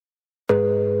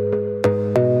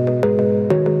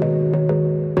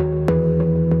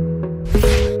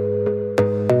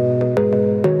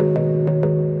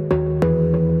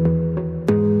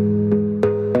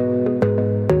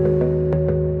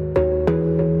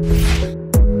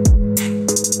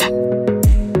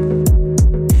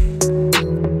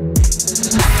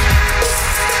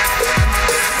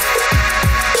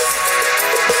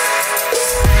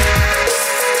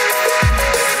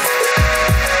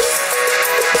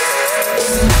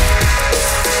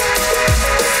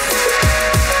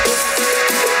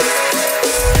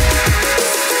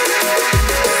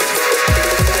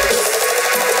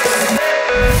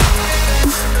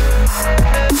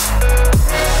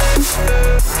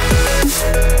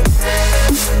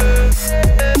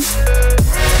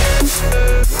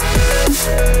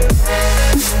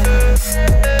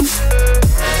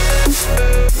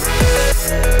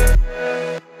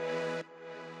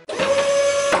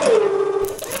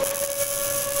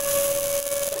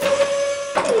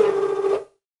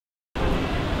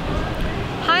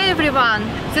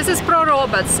everyone, this is Pro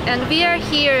Robots and we are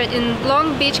here in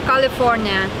Long Beach,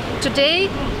 California. Today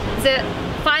the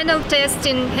final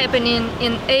testing happening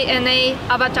in Ana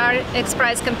Avatar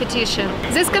XPRIZE competition.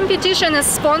 This competition is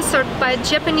sponsored by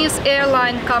Japanese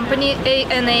airline company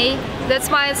ANA. That's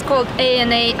why it's called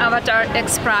Ana Avatar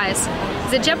XPRIZE.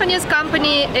 The Japanese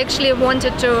company actually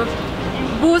wanted to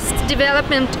boost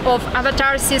development of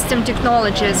avatar system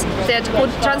technologies that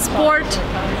could transport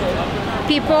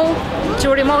people to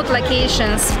remote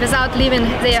locations without leaving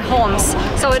their homes.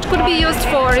 So it could be used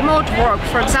for remote work,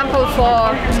 for example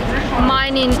for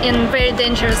mining in very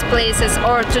dangerous places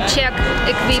or to check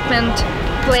equipment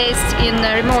placed in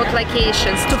remote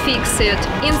locations to fix it.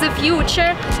 In the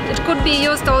future it could be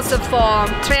used also for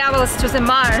travels to the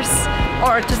Mars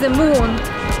or to the moon,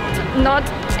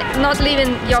 not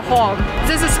leaving your home.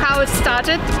 This is how it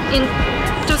started in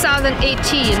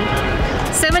 2018.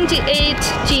 78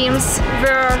 teams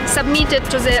were submitted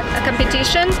to the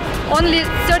competition. Only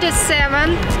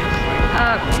 37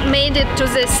 made it to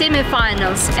the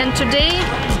semifinals, and today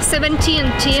 17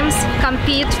 teams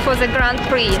compete for the Gran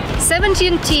Prix.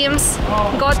 17 teams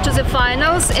got to the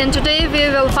finals, and today we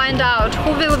will find out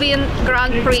who will win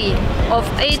Gran Prix of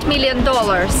 $8 million.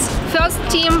 First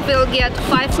team will get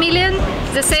 $5 million,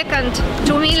 the second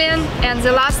 $2 million, and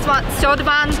the last one, third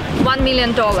one, $1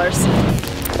 million.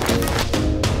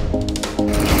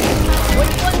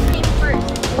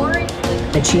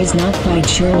 But she is not quite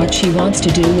sure what she wants to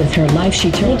do with her life. She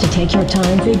tried to take your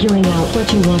time figuring out what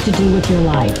you want to do with your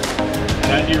life.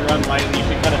 As you run lightly, you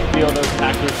can kind of feel those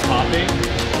tacklers popping.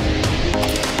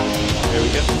 There we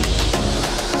go.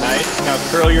 Nice. Now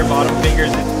curl your bottom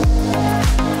fingers in.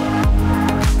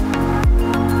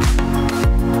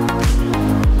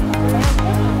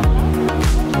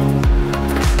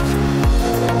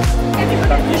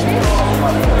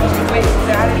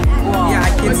 Yeah, I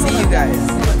can see you guys.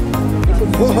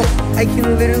 Whoa, I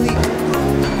can literally...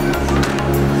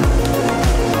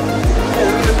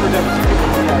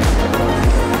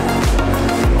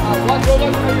 What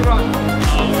robot are you running?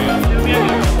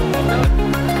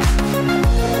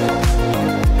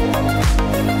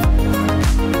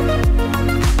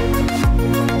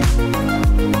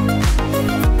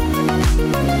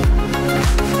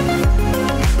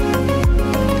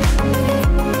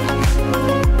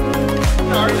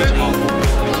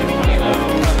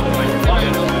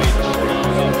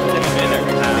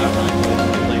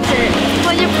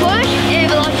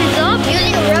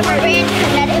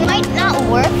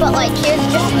 But like, here's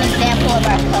just an example of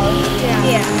our code.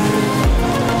 Yeah.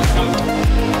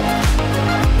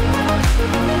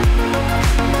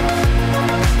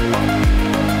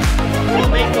 We'll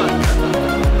make one.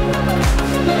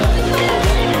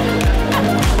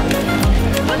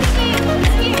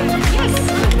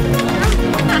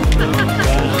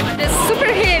 It's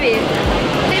super heavy.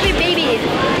 Heavy baby.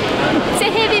 It's a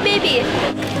heavy baby.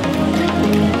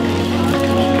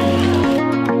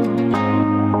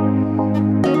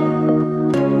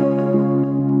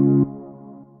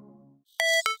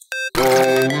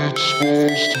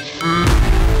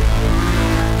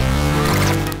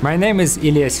 My name is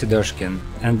Ilya Sidoshkin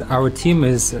and our team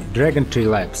is Dragon Tree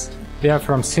Labs. We are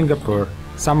from Singapore,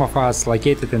 some of us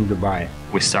located in Dubai.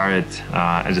 We started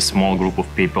as a small group of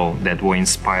people that were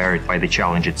inspired by the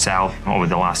challenge itself. Over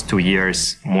the last 2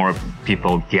 years, more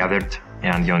people gathered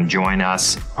and join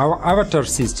us. Our avatar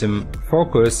system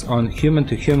focuses on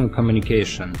human-to-human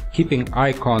communication, keeping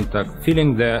eye contact,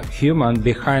 feeling the human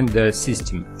behind the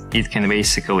system. It can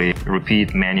basically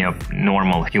repeat many of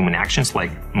normal human actions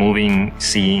like moving,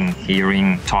 seeing,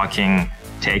 hearing, talking,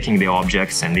 taking the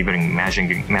objects and even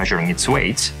measuring its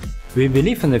weight. We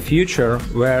believe in a future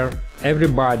where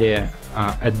everybody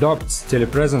adopts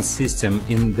telepresence system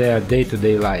in their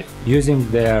day-to-day life, using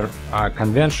their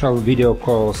conventional video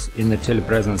calls in a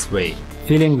telepresence way,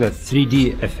 feeling the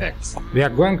 3D effects. We are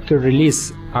going to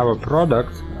release our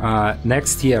product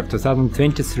next year,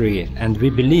 2023, and we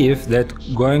believe that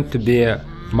going to be a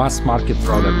mass market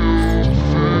product.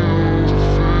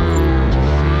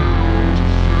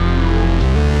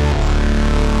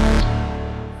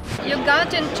 You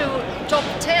got into top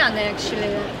 10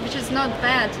 actually, which is not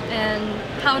bad. And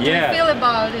how do you feel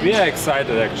about it? We are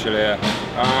excited actually.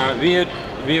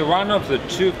 We are one of the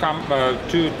two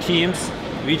teams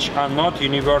which are not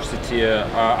university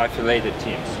affiliated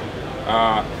teams.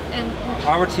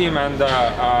 Our team and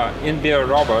InBear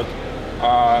Robot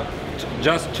are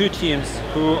just two teams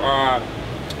who are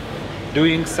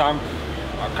doing some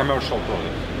commercial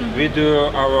product. Mm-hmm. We do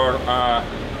our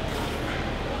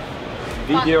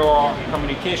video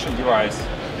communication device.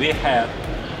 We have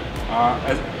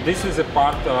this is a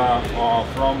part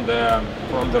from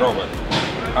the robot.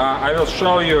 I will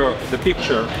show you the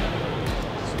picture.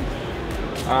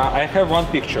 I have one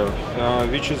picture,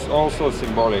 which is also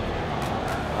symbolic.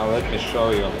 Let me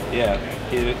show you. Yeah,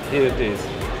 here it is.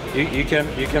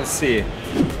 You can see.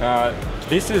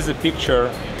 This is a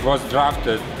picture was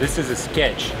drafted. This is a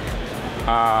sketch.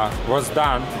 Was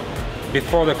done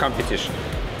before the competition.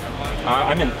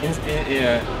 I mean,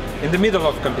 in the middle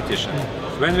of competition,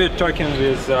 when we're talking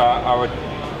with our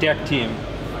tech team,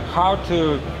 how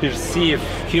to perceive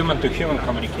human-to-human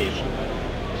communication,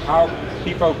 how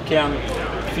people can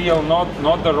feel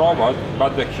not the robot,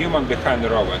 but the human behind the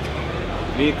robot.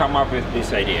 We come up with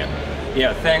this idea.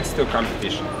 Yeah, thanks to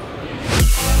competition.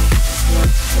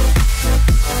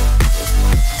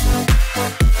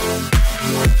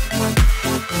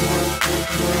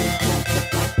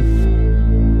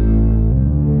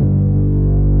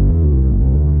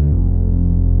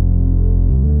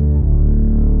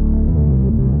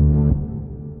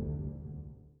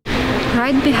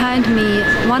 Right behind me,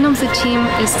 one of the team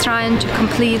is trying to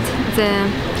complete the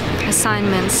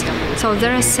assignments. So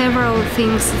there are several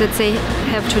things that they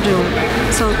have to do.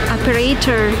 So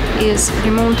operator is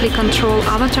remotely control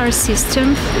avatar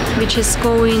system, which is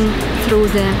going through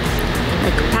the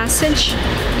passage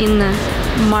in a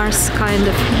Mars kind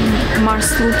of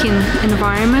Mars-looking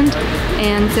environment,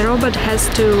 and the robot has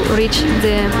to reach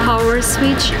the power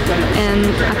switch, and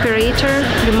operator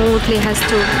remotely has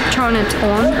to turn it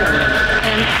on.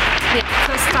 And the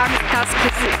first task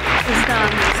is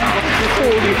done.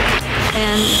 Cool.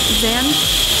 And then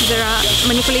there are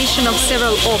manipulation of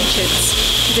several objects.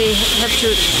 They have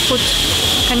to put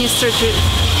canister to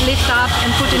lift up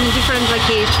and put in a different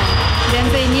location. Then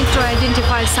they need to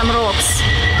identify some rocks,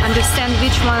 understand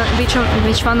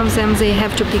which one of them they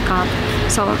have to pick up.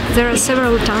 So there are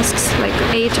several tasks, like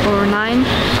 8 or 9.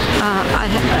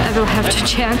 I will have to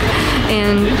check.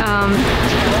 And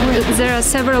there are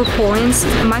several points.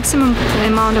 Maximum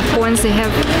amount of points they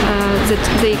have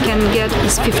that they can get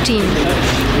is 15.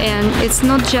 And it's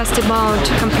not just about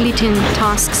completing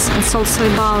tasks. It's also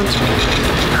about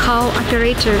how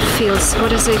operator feels.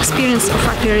 What is the experience of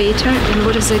operator and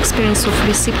what is the experience of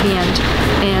recipient.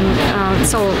 And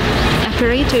so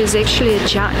operator is actually a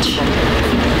judge.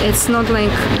 It's not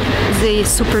like they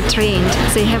super trained.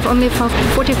 They have only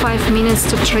 45 minutes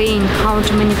to train how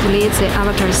to manipulate the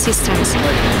avatar systems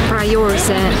prior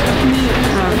the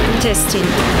testing,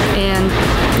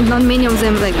 and not many of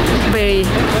them like very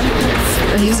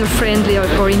user-friendly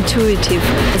or intuitive.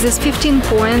 These 15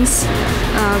 points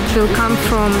will come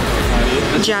from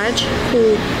judge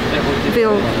who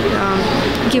will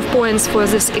give points for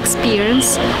this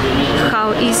experience,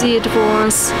 how easy it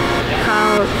was,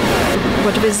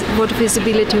 what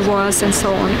visibility was, and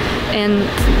so on. And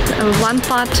one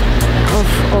part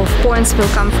of points will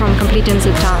come from completing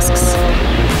the tasks.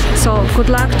 So good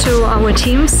luck to our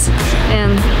teams,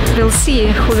 and we'll see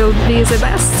who will be the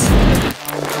best.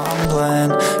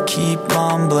 Keep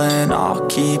mumbling, I'll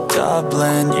keep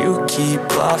doubling. You keep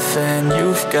bluffing,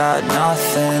 you've got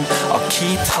nothing. I'll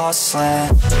keep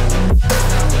hustling.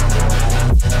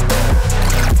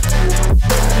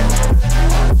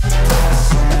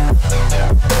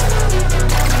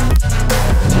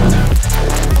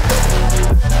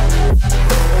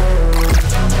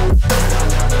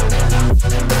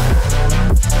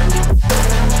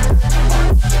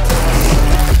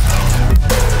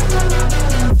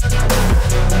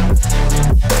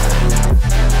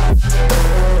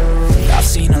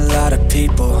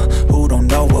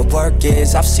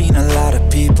 I've seen a lot of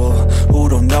people who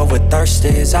don't know what thirst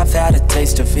is. I've had a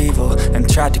taste of evil and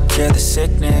tried to cure the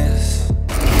sickness.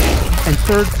 In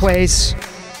third place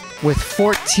with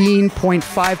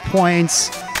 14.5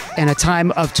 points and a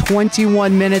time of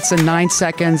 21 minutes and 9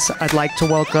 seconds, I'd like to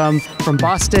welcome from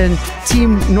Boston,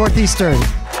 Team Northeastern.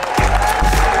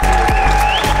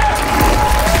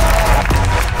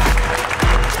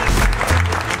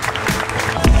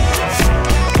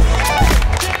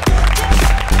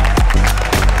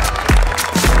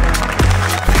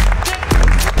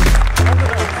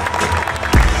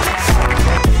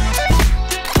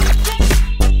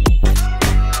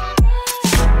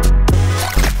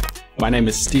 My name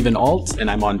is Stephen Alt, and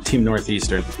I'm on Team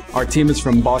Northeastern. Our team is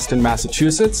from Boston,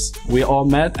 Massachusetts. We all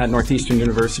met at Northeastern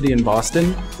University in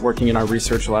Boston, working in our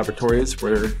research laboratories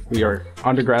where we are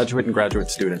undergraduate and graduate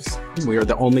students. We are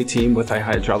the only team with a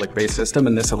hydraulic-based system,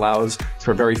 and this allows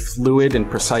for very fluid and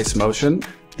precise motion.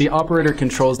 The operator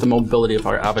controls the mobility of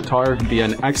our avatar via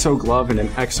an exo glove and an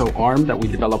exo arm that we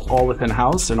develop all within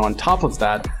house, and on top of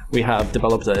that, we have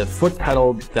developed a foot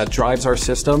pedal that drives our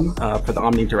system for the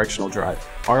omnidirectional drive.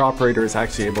 Our operator is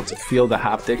actually able to feel the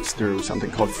haptics through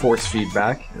something called force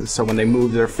feedback. So when they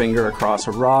move their finger across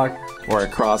a rock or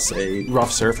across a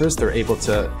rough surface, they're able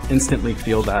to instantly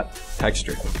feel that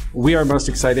texture. We are most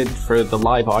excited for the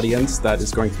live audience that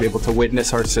is going to be able to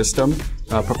witness our system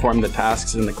perform the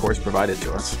tasks in the course provided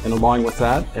to us. And along with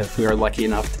that, if we are lucky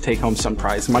enough to take home some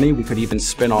prize money, we could even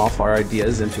spin off our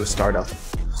ideas into a startup.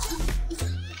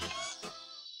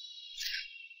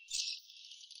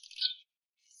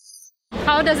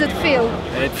 How does it feel?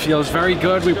 It feels very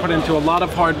good. We put into a lot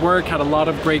of hard work, had a lot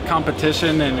of great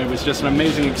competition, and it was just an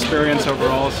amazing experience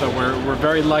overall. So we're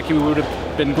very lucky. We would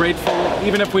have been grateful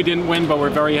even if we didn't win, but we're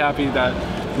very happy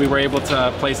that we were able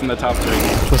to place in the top 3.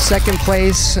 With second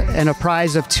place and a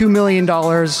prize of $2 million,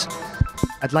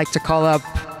 I'd like to call up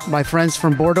my friends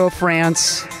from Bordeaux,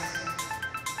 France,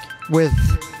 with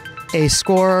a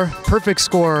perfect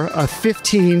score of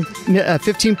 15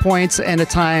 points and a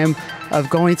time of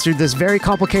going through this very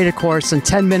complicated course in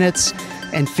 10 minutes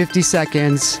and 50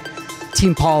 seconds.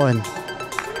 Team Pollen.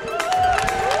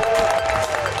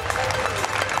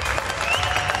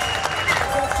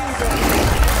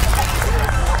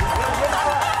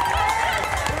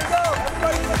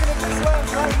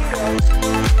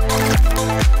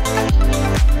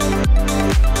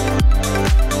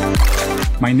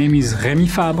 My name is Rémi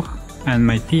Fabre and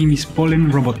my team is Pollen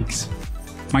Robotics.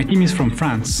 My team is from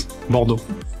France, Bordeaux.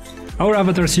 Our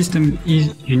avatar system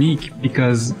is unique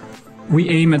because we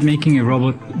aim at making a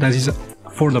robot that is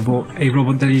affordable, a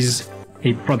robot that is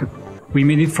a product. We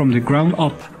made it from the ground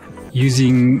up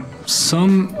using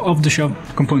some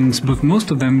off-the-shelf components, but most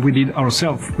of them we did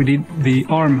ourselves. We did the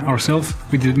arm ourselves,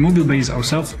 we did the mobile base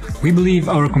ourselves. We believe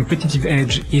our competitive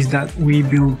edge is that we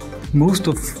build most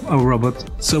of our robot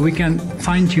so we can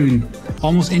fine-tune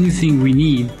almost anything we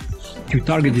need to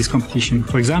target this competition.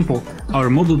 For example, our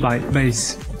mobile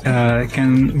base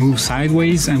can move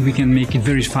sideways and we can make it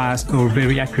very fast or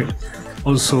very accurate.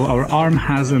 Also, our arm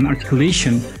has an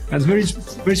articulation that's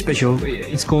very special.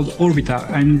 It's called Orbita,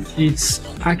 and it's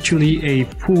actually a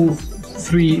full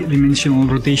 3-dimensional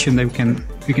rotation that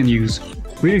we can use.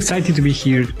 We're excited to be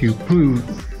here to prove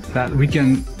that we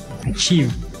can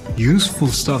achieve useful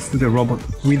stuff with a robot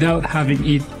without having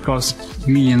it cost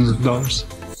millions of dollars.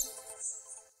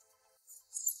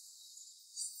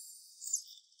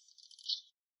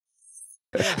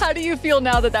 How do you feel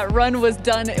now that that run was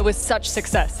done with such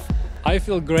success? I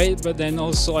feel great, but then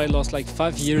also I lost like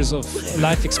 5 years of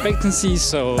life expectancy,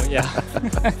 so yeah.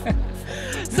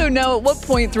 So now at what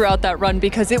point throughout that run,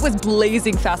 because it was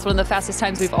blazing fast, one of the fastest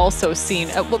times we've also seen,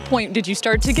 at what point did you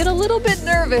start to get a little bit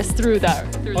nervous through that?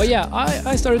 Oh yeah,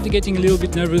 I started getting a little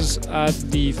bit nervous at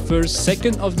the first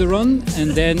second of the run,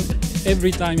 and then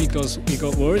every time it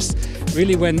got worse.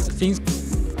 Really when things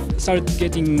started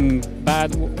getting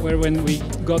bad were when we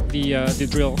got the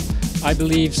drill. I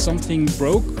believe something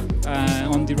broke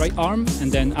on the right arm,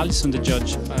 and then Alison, the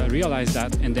judge, realized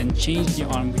that and then changed the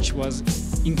arm, which was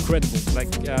incredible.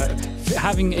 Like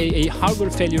having a hardware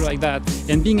failure like that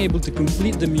and being able to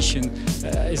complete the mission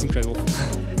is incredible.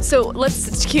 So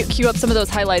let's cue up some of those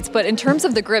highlights, but in terms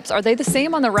of the grips, are they the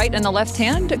same on the right and the left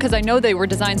hand? Because I know they were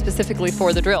designed specifically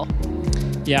for the drill.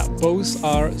 Yeah, both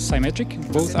are symmetric,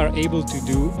 both are able to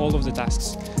do all of the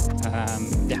tasks.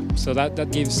 Yeah, so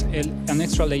that gives an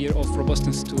extra layer of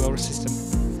robustness to our system.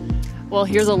 Well,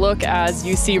 here's a look as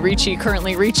you see Ricci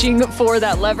currently reaching for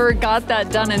that lever, got that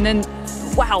done, and then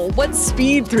wow, what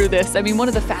speed through this. I mean, one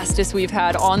of the fastest we've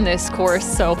had on this course,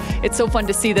 so it's so fun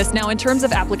to see this. Now, in terms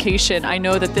of application, I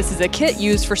know that this is a kit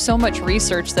used for so much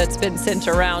research that's been sent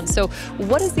around. So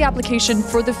what is the application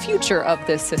for the future of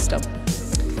this system?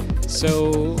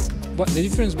 So what the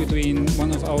difference between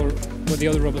the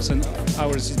other robots and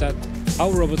ours is that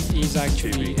our robot is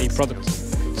actually a product.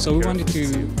 So we wanted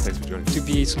to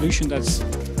be a solution that's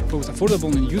both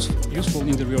affordable and useful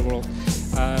in the real world.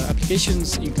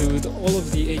 Applications include all of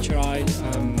the HRI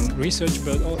research,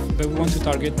 but we want to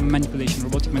target manipulation,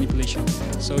 robotic manipulation.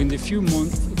 So in the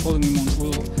following months,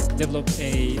 we'll develop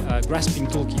a grasping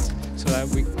toolkit so that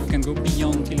we can go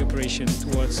beyond teleoperation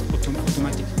towards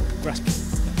automatic grasping.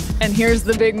 And here's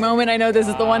the big moment. I know this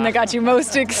is the one that got you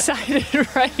most excited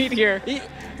right here.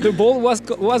 The ball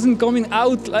wasn't coming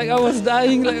out, like I was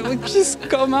dying, like it would just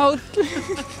come out.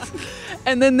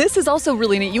 And then this is also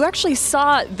really neat. You actually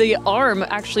saw the arm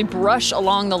actually brush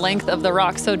along the length of the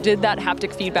rock. So did that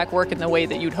haptic feedback work in the way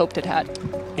that you'd hoped it had?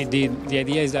 It did. The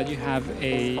idea is that you have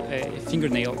a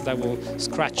fingernail that will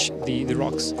scratch the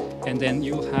rocks, and then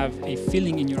you'll have a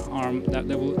feeling in your arm that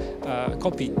will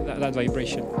copy that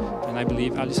vibration. And I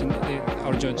believe Alison,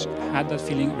 our judge, had that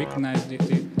feeling, recognized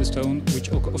the the stone, which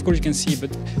of course you can see, but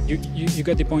you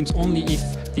got the points only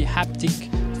if the haptic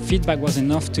feedback was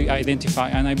enough to identify,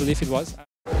 and I believe it was.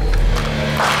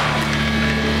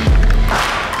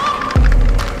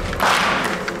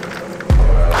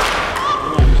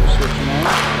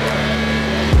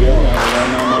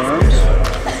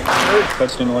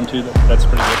 Testing 1, 2, that's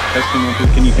pretty good. Testing 1,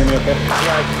 2, can you hear me okay?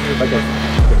 Yeah, I can hear you. Okay.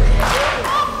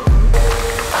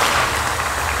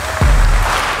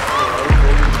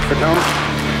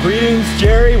 Greetings,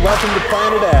 Jerry. Welcome to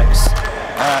Planet X.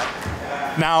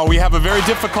 Now, we have a very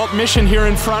difficult mission here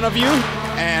in front of you,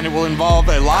 and it will involve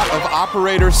a lot of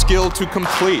operator skill to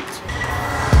complete.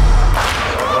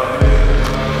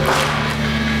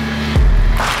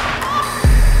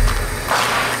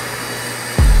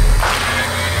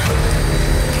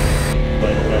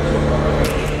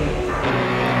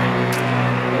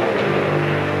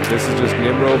 This is just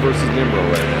Nimro versus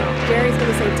Nimro right now. Jerry's going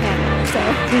to say 10, so.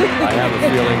 I have a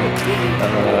feeling, I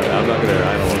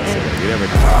don't want to say it. You never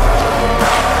know.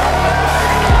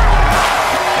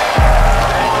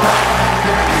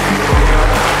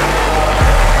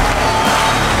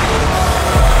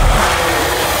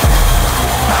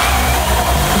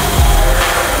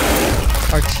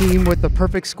 Our team with the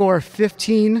perfect score of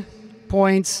 15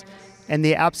 points and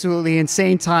the absolutely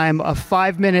insane time of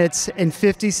 5 minutes and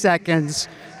 50 seconds.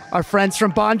 Our friends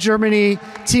from Bonn, Germany,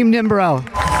 Team Nimbro.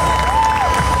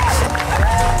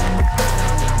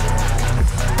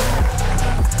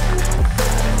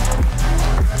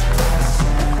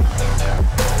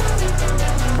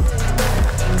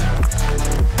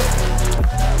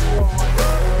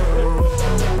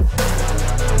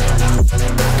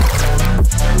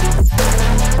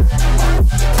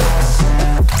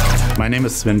 My name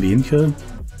is Sven Behnke.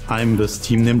 I'm with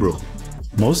Team Nimbro.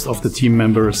 Most of the team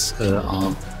members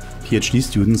are PhD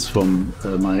students from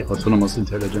my Autonomous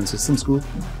Intelligent Systems group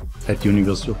at the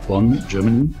University of Bonn,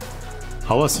 Germany.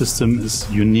 Our system is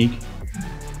unique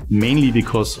mainly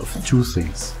because of two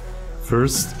things.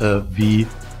 First, we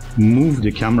move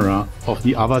the camera of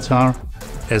the avatar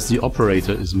as the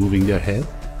operator is moving their head.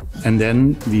 And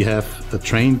then we have a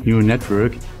trained neural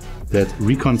network that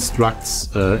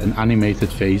reconstructs an animated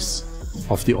face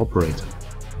of the operator.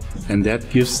 And that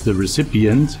gives the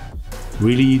recipient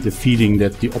really the feeling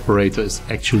that the operator is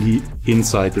actually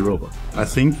inside the robot. I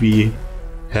think we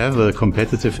have a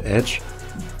competitive edge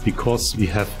because we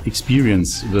have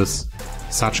experience with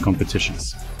such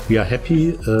competitions. We are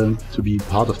happy to be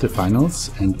part of the finals,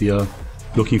 and we are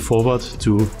looking forward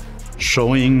to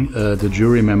showing the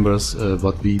jury members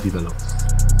what we developed.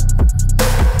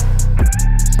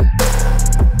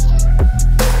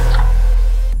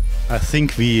 I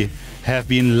think we have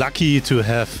been lucky to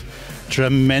have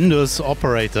tremendous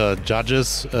operator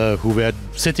judges who were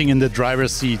sitting in the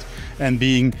driver's seat and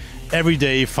being every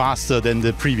day faster than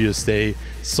the previous day,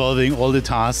 solving all the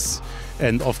tasks.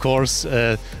 And of course,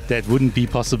 that wouldn't be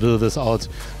possible without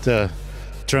the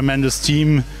tremendous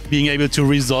team being able to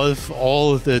resolve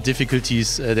all the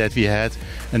difficulties that we had.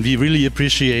 And we really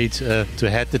appreciate to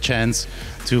have the chance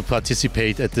to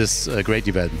participate at this great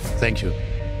event. Thank you.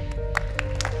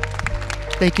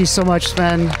 Thank you so much,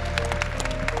 Sven.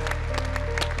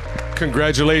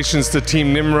 Congratulations to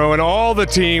Team Nimro and all the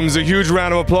teams. A huge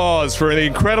round of applause for the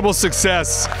incredible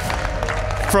success.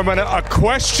 From a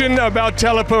question about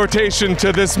teleportation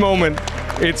to this moment,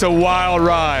 it's a wild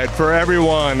ride for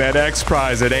everyone at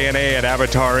XPRIZE, at ANA, at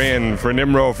Avatar In, for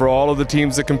Nimro, for all of the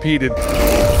teams that competed.